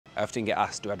I often get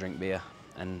asked, do I drink beer?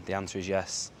 And the answer is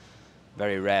yes.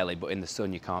 Very rarely, but in the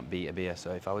sun you can't beat a beer.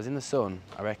 So if I was in the sun,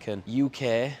 I reckon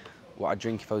UK, what I'd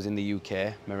drink if I was in the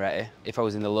UK, Moretti. If I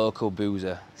was in the local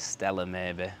boozer, Stella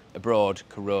maybe. Abroad,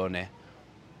 Corona.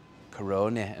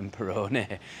 Corona and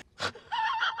Peroni.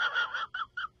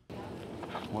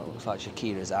 What looks like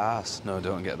Shakira's ass. No,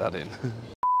 don't get that in.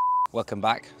 Welcome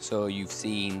back. So you've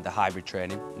seen the hybrid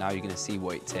training. Now you're going to see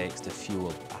what it takes to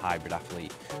fuel a hybrid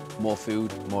athlete. More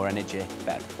food, more energy,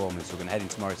 better performance. So we're going to head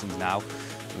into Morrison's now.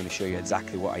 I'm going to show you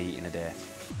exactly what I eat in a day.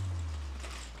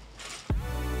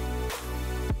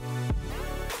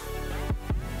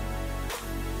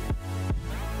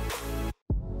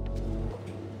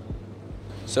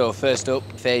 So first up,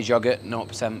 phase yogurt,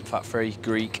 0% fat-free,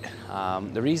 Greek.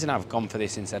 The reason I've gone for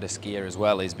this instead of skyr as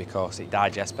well is because it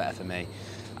digests better for me.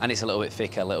 And it's a little bit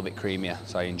thicker, a little bit creamier,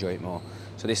 so I enjoy it more.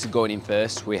 So this is going in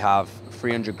first. We have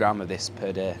 300 gram of this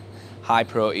per day. High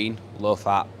protein, low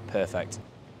fat, perfect.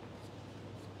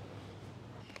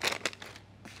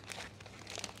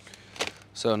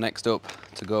 So next up,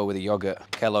 to go with the yogurt,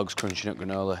 Kellogg's Crunchy Nut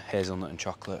Granola, hazelnut and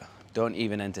chocolate. Don't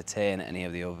even entertain any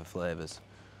of the other flavours.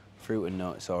 Fruit and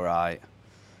nuts, all right.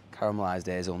 Caramelised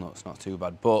hazelnuts, not too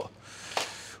bad, but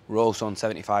we're also on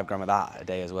 75 gram of that a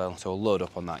day as well, so we'll load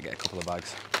up on that, get a couple of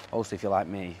bags. Also, if you're like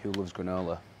me, who loves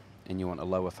granola, and you want a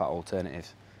lower fat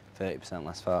alternative, 30%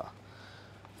 less fat,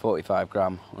 45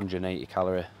 gram, 180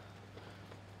 calorie,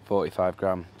 45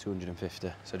 gram, 250.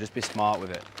 So just be smart with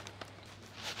it.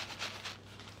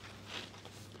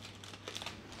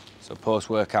 So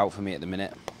post-workout for me at the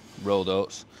minute, rolled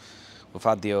oats. We've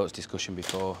had the oats discussion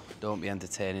before. Don't be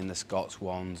entertaining the Scots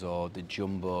ones or the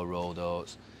jumbo rolled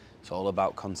oats. It's all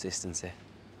about consistency.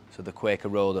 So the Quaker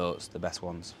rolled oats, the best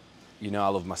ones. You know I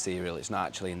love my cereal. It's not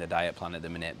actually in the diet plan at the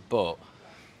minute, but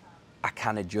I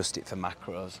can adjust it for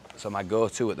macros. So my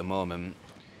go-to at the moment,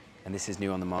 and this is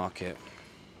new on the market,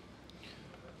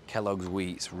 Kellogg's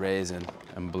Wheats, raisin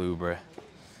and blueberry.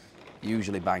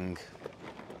 Usually bang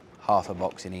half a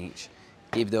box in each.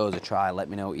 Give those a try, let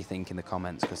me know what you think in the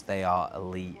comments, because they are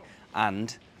elite.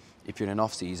 And if you're in an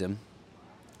off season,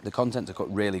 the contents are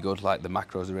cut really good, like the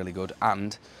macros are really good,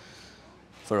 and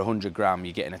for 100 gram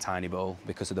you get in a tiny bowl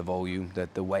because of the volume,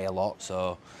 they weigh a lot.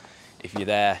 So if you're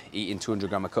there eating 200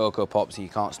 gram of Cocoa Pops and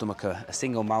you can't stomach a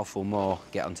single mouthful more,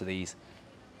 get onto these.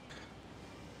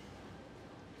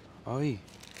 Oi,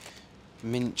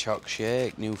 mint choc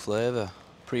shake, new flavour.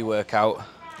 Pre-workout,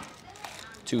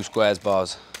 2 squares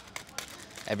bars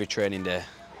every training day,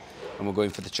 and we're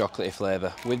going for the chocolatey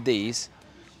flavour. With these,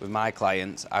 with my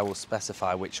clients, I will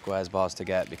specify which squares bars to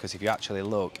get, because if you actually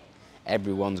look,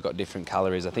 everyone's got different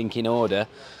calories. I think in order,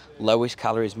 lowest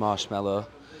calories marshmallow,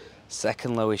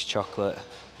 second lowest chocolate,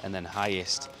 and then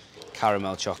highest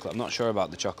caramel chocolate. I'm not sure about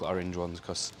the chocolate orange ones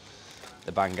because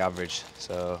they're bang average.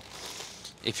 So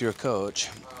if you're a coach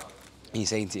and you're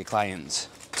saying to your clients,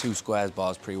 2 squares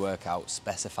bars pre-workout,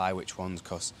 specify which ones,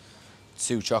 because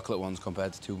 2 chocolate ones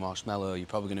compared to 2 marshmallow, you're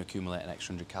probably going to accumulate an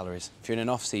extra 100 calories. If you're in an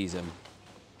off season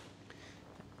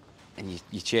and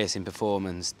you're chasing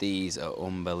performance, these are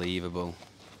unbelievable.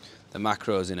 The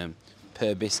macros in them,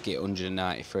 per biscuit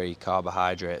 193,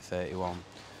 carbohydrate 31.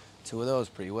 2 of those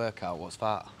pre-workout, what's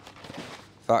fat?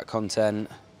 Fat content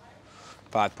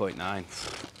 5.9.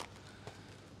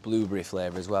 Blueberry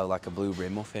flavour as well, like a blueberry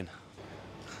muffin.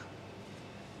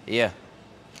 Yeah.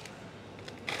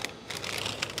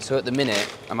 So at the minute,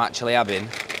 I'm actually having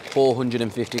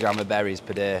 450 gram of berries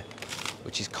per day,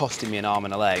 which is costing me an arm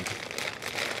and a leg.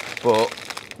 But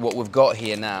what we've got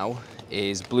here now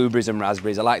is blueberries and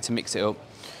raspberries. I like to mix it up.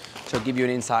 So I'll give you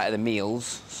an insight of the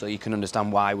meals so you can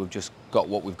understand why we've just got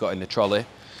what we've got in the trolley.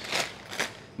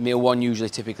 Meal 1 usually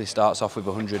typically starts off with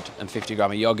 150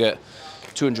 gram of yogurt,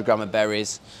 200 gram of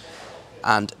berries,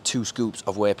 and 2 scoops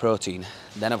of whey protein.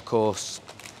 Then of course,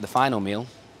 the final meal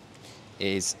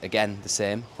is again the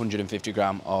same, 150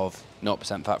 gram of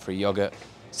 0% fat-free yogurt,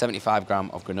 75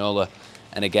 gram of granola,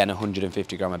 and again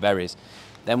 150 gram of berries.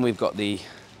 Then we've got the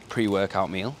pre-workout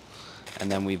meal,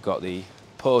 and then we've got the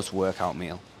post-workout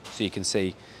meal. So you can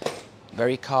see,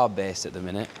 very carb-based at the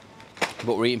minute,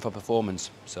 but we're eating for performance,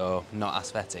 so not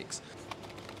aesthetics.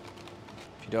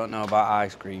 If you don't know about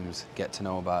ice creams, get to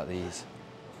know about these.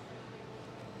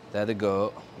 They're the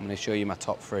GOAT. I'm going to show you my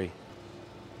top 3.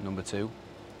 Number 2.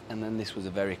 And then this was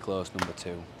a very close number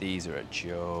 2. These are a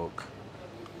joke.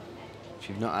 If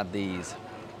you've not had these,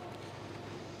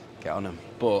 get on them.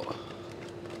 But,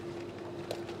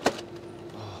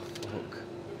 oh fuck.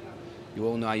 You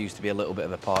all know I used to be a little bit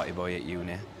of a party boy at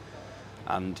uni,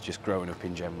 and just growing up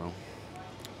in general.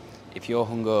 If you're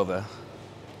hungover,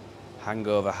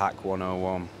 hangover hack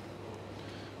 101.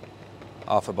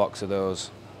 half a box of those.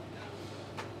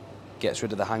 Gets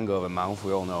rid of the hangover mouth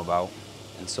we all know about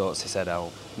and sorts his head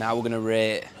out. Now we're going to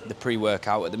rate the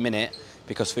pre-workout. At the minute,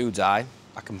 because food's high,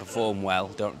 I can perform well,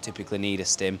 don't typically need a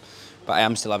stim, but I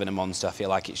am still having a Monster. I feel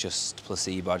like it's just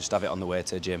placebo. I just have it on the way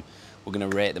to the gym. We're going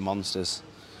to rate the Monsters.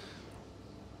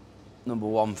 Number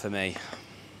 1 for me,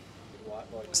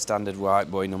 standard white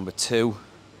boy. Number 2,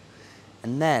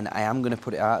 and then I am going to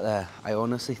put it out there, I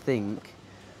honestly think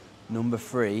number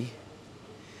 3,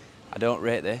 I don't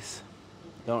rate this.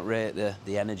 I don't rate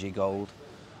the Energy Gold.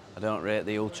 I don't rate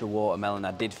the Ultra Watermelon.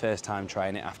 I did first time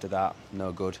trying it, after that,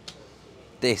 no good.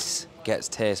 This gets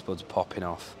taste buds popping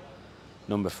off.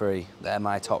 Number 3, they're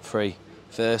my top 3.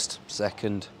 First,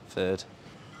 second, third.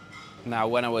 Now,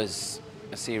 when I was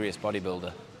a serious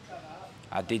bodybuilder,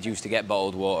 I did used to get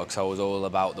bottled water because I was all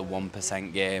about the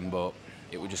 1% game, but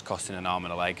it was just costing an arm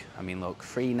and a leg. I mean, look,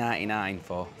 $3.99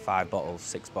 for 5 bottles,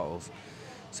 6 bottles.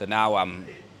 So now I'm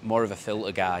more of a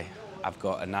filter guy. I've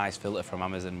got a nice filter from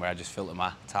Amazon where I just filter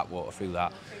my tap water through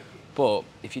that. But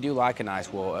if you do like a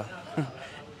nice water,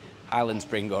 Island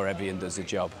Spring or Evian does the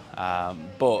job.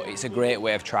 But it's a great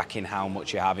way of tracking how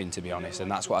much you're having, to be honest.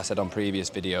 And that's what I said on previous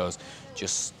videos.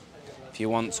 Just, if you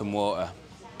want some water,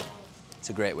 it's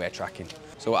a great way of tracking.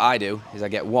 So what I do is I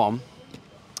get 1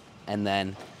 and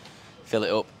then fill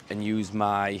it up and use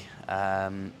my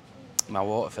my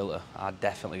water filter. I'm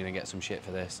definitely gonna get some shit for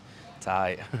this.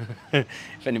 Tight.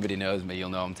 If anybody knows me, you'll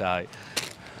know I'm tight.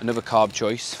 Another carb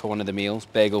choice for one of the meals,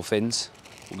 bagel fins.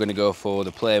 We're gonna go for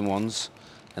the plain ones,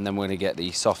 and then we're gonna get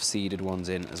the soft seeded ones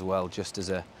in as well, just as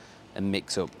a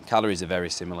mix up. Calories are very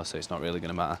similar, so it's not really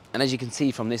gonna matter. And as you can see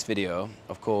from this video,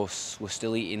 of course, we're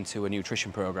still eating to a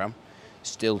nutrition program,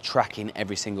 still tracking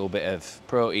every single bit of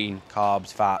protein,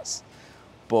 carbs, fats.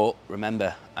 But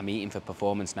remember, I'm eating for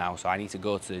performance now, so I need to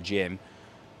go to the gym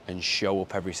and show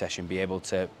up every session, be able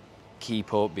to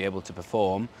keep up, be able to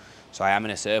perform. So I am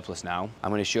in a surplus now. I'm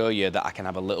going to show you that I can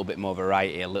have a little bit more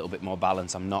variety, a little bit more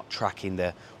balance. I'm not tracking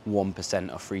the 1%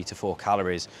 of 3 to 4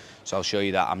 calories. So I'll show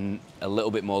you that I'm a little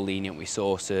bit more lenient with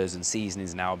sauces and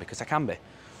seasonings now, because I can be.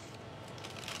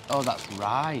 Oh, that's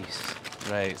rice.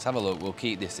 Right, let's have a look. We'll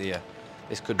keep this here.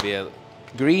 This could be a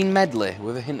green medley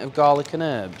with a hint of garlic and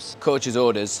herbs. Coach's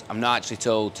orders, I'm not actually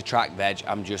told to track veg,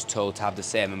 I'm just told to have the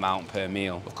same amount per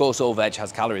meal. Of course, all veg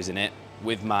has calories in it.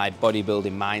 With my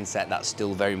bodybuilding mindset, that's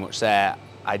still very much there.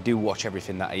 I do watch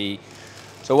everything that I eat.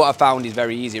 So what I found is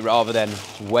very easy, rather than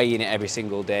weighing it every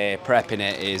single day, prepping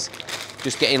it, is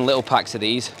just getting little packs of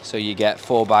these. So you get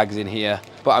 4 bags in here,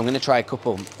 but I'm gonna try a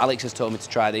couple. Alex has told me to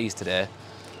try these today,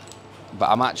 but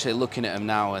I'm actually looking at them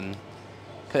now, and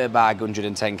per bag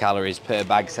 110 calories, per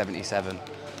bag 77.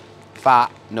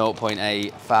 Fat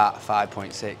 0.8, fat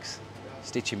 5.6.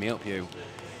 Stitching me up, you.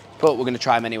 But we're going to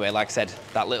try them anyway. Like I said,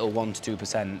 that little 1 to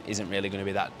 2% isn't really going to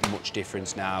be that much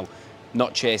difference now.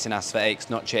 Not chasing aesthetics,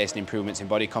 not chasing improvements in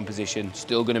body composition,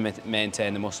 still going to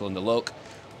maintain the muscle and the look,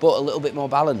 but a little bit more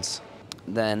balance.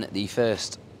 Then the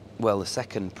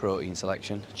second protein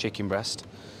selection, chicken breast.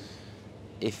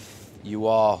 If you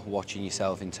are watching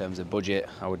yourself in terms of budget,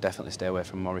 I would definitely stay away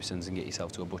from Morrison's and get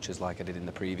yourself to a butcher's like I did in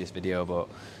the previous video, but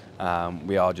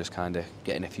we are just kind of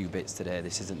getting a few bits today.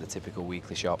 This isn't the typical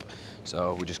weekly shop,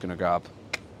 so we're just going to grab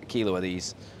a kilo of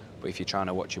these. But if you're trying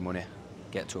to watch your money,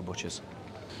 get to a butcher's.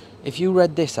 If you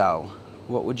read this out,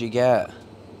 what would you get?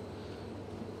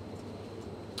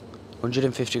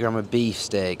 150 gram of beef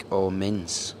steak or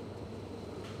mince.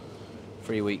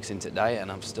 3 weeks into diet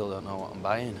and I still don't know what I'm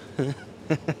buying.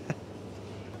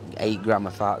 8 gram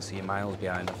of fat, so you're miles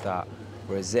behind of that.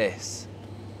 Whereas this,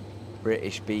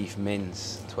 British beef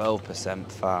mince, 12%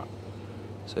 fat.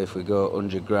 So if we go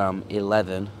 100 gram,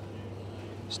 11,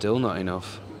 still not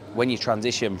enough. When you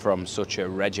transition from such a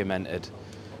regimented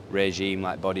regime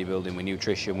like bodybuilding with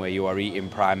nutrition, where you are eating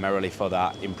primarily for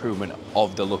that improvement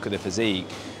of the look of the physique,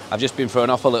 I've just been thrown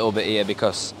off a little bit here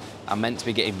because I'm meant to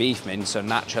be getting beef mince, so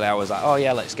naturally I was like, oh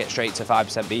yeah, let's get straight to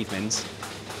 5% beef mince.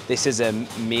 This is a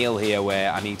meal here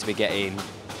where I need to be getting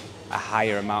a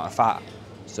higher amount of fat.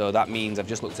 So that means I've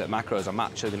just looked at macros, I'm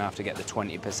actually gonna have to get the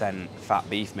 20% fat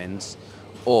beef mince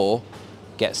or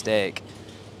get steak.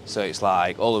 So it's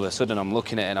like, all of a sudden I'm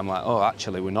looking at it and I'm like, oh,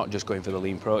 actually we're not just going for the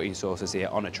lean protein sources here.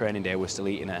 On a training day, we're still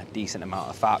eating a decent amount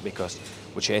of fat because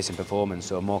we're chasing performance,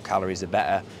 so more calories are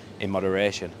better in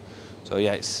moderation. So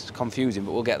yeah, it's confusing,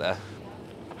 but we'll get there.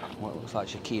 What looks like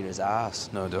Shakira's ass.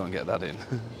 No, don't get that in.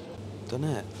 Done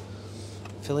it.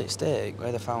 Fillet steak,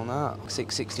 where they found that?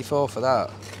 $6.64 for that.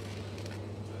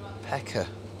 Pecker.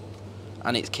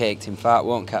 And it's caked in fat,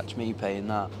 won't catch me paying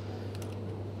that.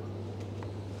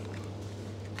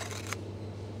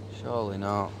 Surely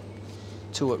not.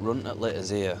 two at runt at litters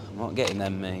here. I'm not getting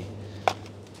them, me.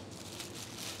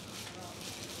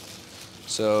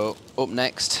 So up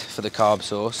next for the carb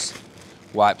sauce,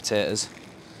 white potatoes.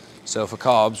 So for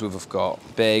carbs, we've got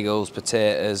bagels,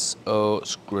 potatoes,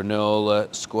 oats,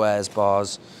 granola, squares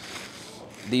bars.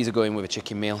 These are going with a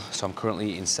chicken meal, so I'm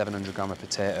currently eating 700 gram of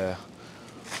potato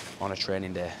on a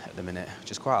training day at the minute,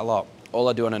 which is quite a lot. All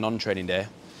I do on a non-training day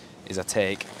is I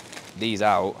take these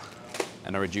out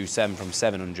and I reduce them from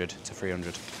 700 to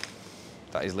 300.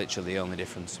 That is literally the only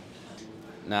difference.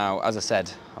 Now, as I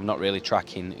said, I'm not really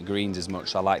tracking greens as much,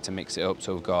 so I like to mix it up.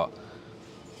 So we've got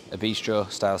a bistro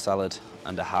style salad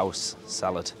and a house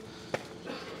salad.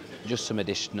 Just some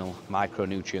additional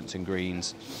micronutrients and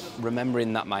greens.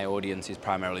 Remembering that my audience is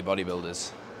primarily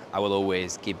bodybuilders, I will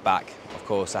always give back. Of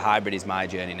course, a hybrid is my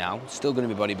journey now. Still going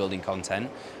to be bodybuilding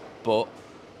content, but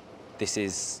this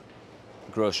is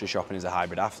grocery shopping as a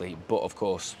hybrid athlete. But of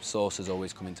course, sauces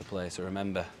always come into play. So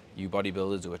remember, you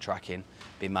bodybuilders who are tracking,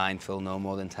 be mindful, no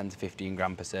more than 10 to 15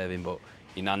 gram per serving, but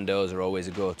your Nando's are always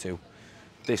a go-to.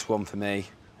 This one for me,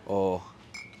 or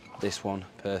this one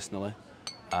personally,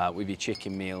 with your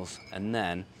chicken meals. And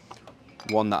then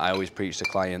one that I always preach to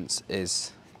clients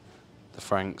is the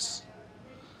Frank's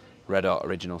Red Hot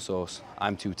Original Sauce.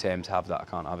 I'm too tame to have that, I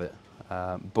can't have it.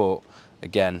 But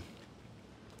again,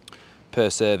 per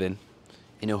serving,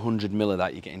 in 100 ml of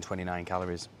that, you're getting 29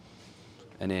 calories.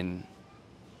 And in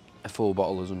a full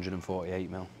bottle is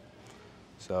 148 ml.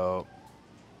 So,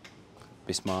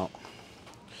 be smart.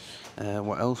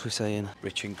 What else we saying?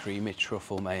 Rich and creamy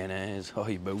truffle mayonnaise. Oh,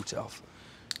 you boot off.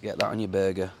 Get that on your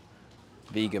burger.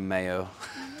 Vegan mayo.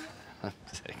 I'm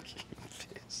taking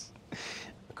piss.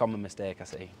 A common mistake I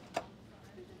see.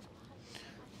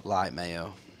 Light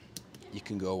mayo. You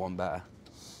can go one better.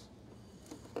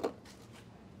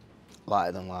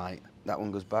 Lighter than light. That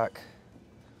one goes back.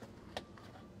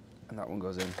 And that one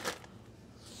goes in.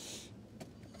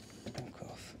 Bunk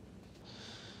off.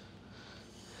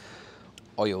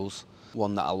 Oils.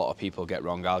 One that a lot of people get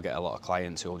wrong. I'll get a lot of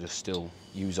clients who will just still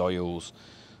use oils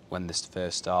when they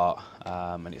first start.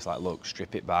 And it's like, look,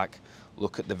 strip it back.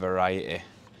 Look at the variety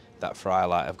that fry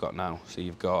light I've got now. So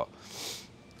you've got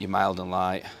your mild and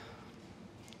light.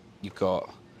 You've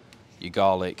got your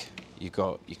garlic. You've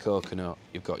got your coconut.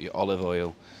 You've got your olive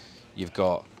oil. You've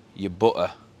got your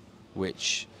butter,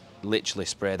 which literally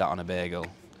spray that on a bagel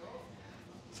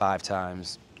 5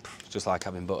 times, just like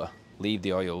having butter. Leave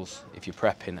the oils. If you're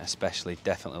prepping especially,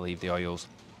 definitely leave the oils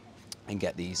and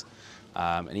get these.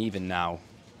 And even now,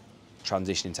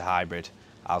 transitioning to hybrid,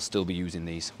 I'll still be using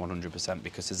these 100%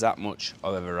 because there's that much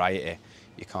of a variety,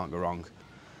 you can't go wrong.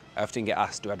 I often get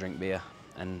asked, do I drink beer?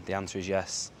 And the answer is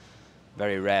yes.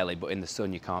 Very rarely, but in the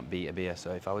sun you can't beat a beer.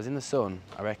 So if I was in the sun,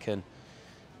 I reckon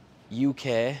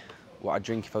UK, what I'd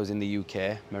drink if I was in the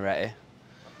UK, Moretti.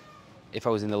 If I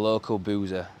was in the local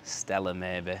boozer, Stella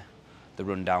maybe, the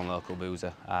rundown local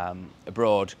boozer.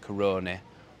 Abroad, Corona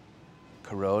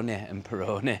and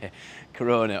Peroni,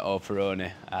 Corona or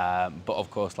Peroni. But of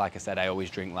course, like I said, I always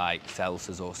drink like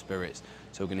seltzers or spirits.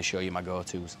 So I'm gonna show you my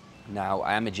go-tos. Now,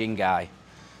 I am a gin guy.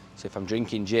 So if I'm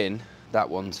drinking gin, that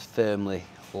one's firmly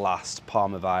last,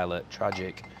 Parma Violet,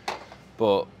 tragic.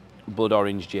 But Blood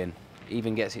Orange Gin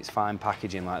even gets its fine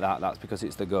packaging like that. That's because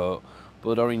it's the GOAT.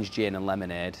 Blood Orange Gin and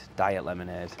lemonade, diet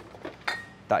lemonade.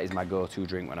 That is my go-to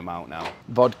drink when I'm out now.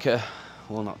 Vodka,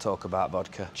 we'll not talk about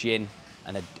vodka. Gin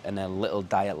and a little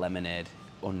diet lemonade,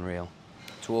 unreal.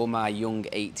 To all my young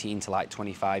 18 to like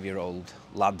 25-year-old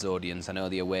lads audience, I know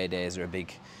the away days are a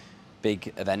big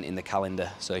event in the calendar.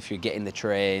 So if you're getting the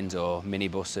trains or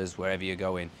minibuses, wherever you're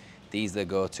going, these are the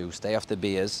go-to. Stay off the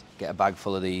beers, get a bag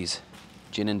full of these.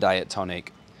 Gin and diet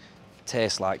tonic.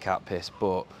 Tastes like cat piss,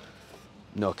 but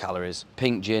no calories.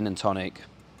 Pink gin and tonic,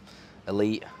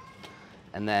 elite.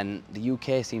 And then the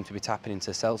UK seems to be tapping into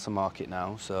the seltzer market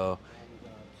now. So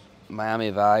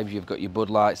Miami vibes, you've got your Bud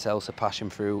Light, seltzer, passion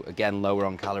fruit, again lower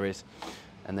on calories.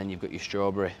 And then you've got your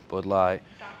strawberry, Bud Light.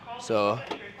 So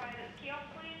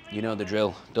you know the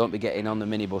drill. Don't be getting on the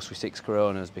minibus with 6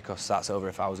 Coronas because that's over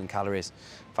 1,000 calories.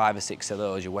 5 or 6 of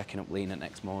those, you're waking up lean at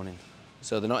next morning.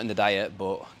 So they're not in the diet,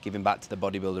 but giving back to the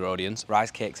bodybuilder audience,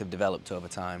 rice cakes have developed over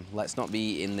time. Let's not be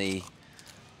eating the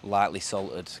lightly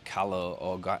salted,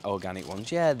 callow, organic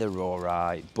ones. Yeah, they're all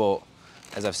right, but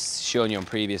as I've shown you on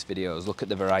previous videos, look at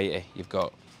the variety. You've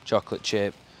got chocolate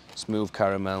chip, smooth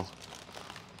caramel,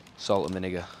 salt and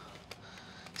vinegar.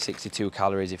 62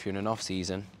 calories if you're in an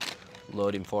off-season.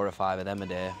 Loading 4 or 5 of them a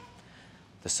day.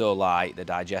 They're so light, they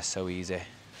digest so easy.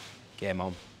 Game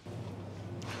on.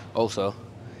 Also,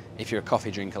 if you're a coffee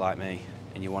drinker like me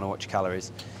and you want to watch your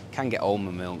calories, Can get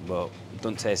almond milk, but it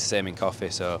doesn't taste the same in coffee,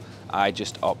 so I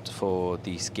just opt for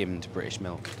the skimmed British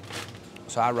milk.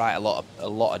 So I write a lot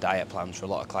of diet plans for a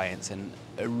lot of clients, and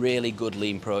a really good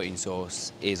lean protein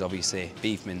source is obviously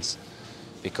beef mince,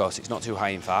 because it's not too high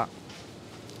in fat,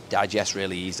 digests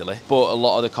really easily. But a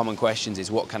lot of the common questions is,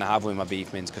 what can I have with my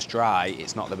beef mince? Because dry,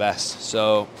 it's not the best.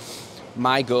 So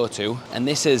my go-to, and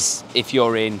this is if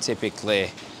you're in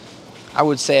typically, I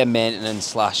would say a maintenance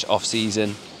slash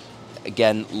off-season,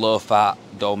 again, low fat,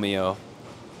 dolmio.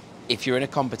 If you're in a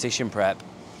competition prep,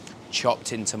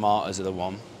 chopped in tomatoes are the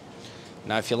one.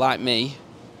 Now, if you're like me,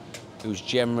 who's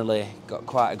generally got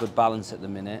quite a good balance at the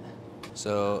minute,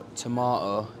 so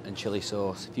tomato and chili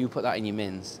sauce, if you put that in your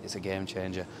mince, it's a game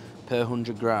changer. Per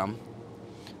 100 gram,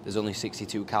 there's only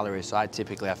 62 calories, so I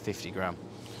typically have 50 gram.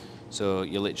 So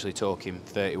you're literally talking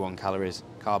 31 calories,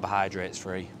 carbohydrates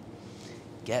free.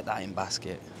 Get that in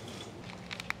basket.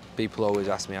 People always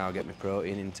ask me how I get my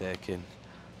protein intake in.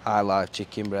 High life,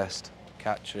 chicken breast,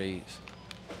 cat treats,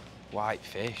 white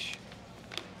fish.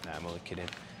 Nah, I'm only kidding.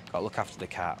 Got to look after the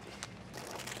cat.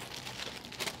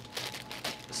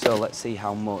 So let's see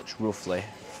how much, roughly,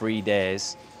 3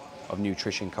 days of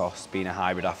nutrition costs being a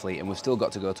hybrid athlete, and we've still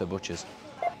got to go to a butcher's.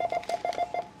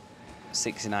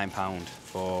 £69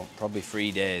 for probably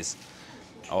 3 days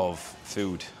of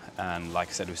food, and like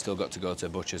I said, we've still got to go to a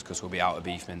butcher's because we'll be out of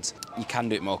beef mince. You can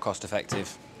do it more cost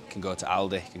effective. You can go to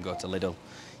Aldi, you can go to Lidl,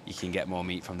 you can get more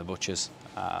meat from the butchers,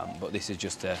 but this is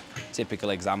just a typical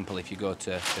example. If you go to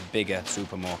the bigger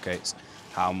supermarkets,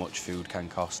 how much food can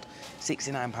cost.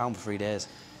 £69 for 3 days.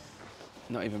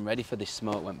 Not even ready for this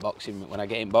smoke when I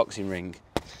get in boxing ring.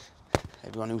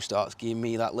 Everyone who starts giving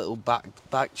me that little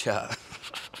back chat.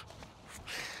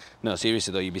 No,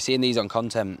 seriously though, you'll be seeing these on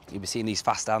content, you'll be seeing these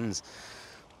fast hands.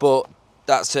 But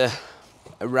that's a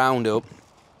roundup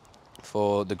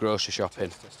for the grocery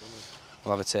shopping.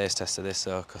 We'll have a taste test of this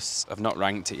though, because I've not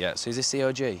ranked it yet. So is this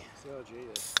COG? COG,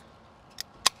 yeah.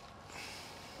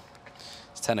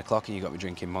 It's 10 o'clock and you got me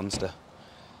drinking Monster.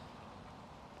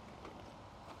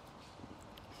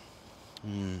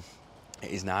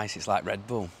 It is nice, it's like Red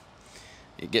Bull.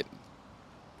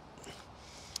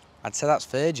 I'd say that's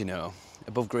third, you know,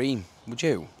 above green, would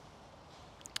you?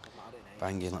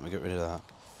 Banging, let me get rid of that.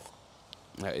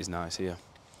 That is nice here.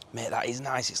 Mate, that is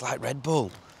nice, it's like Red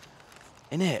Bull,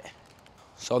 innit?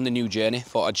 So on the new journey,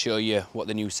 thought I'd show you what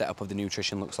the new setup of the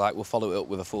nutrition looks like. We'll follow it up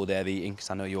with a full day of eating, because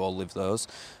I know you all live those,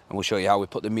 and we'll show you how we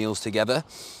put the meals together.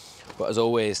 But as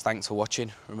always, thanks for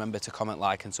watching. Remember to comment,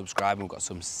 like and subscribe. We've got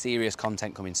some serious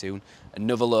content coming soon.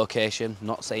 Another location,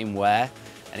 not saying where,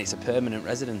 and it's a permanent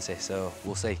residency, so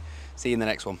we'll see. See you in the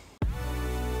next one.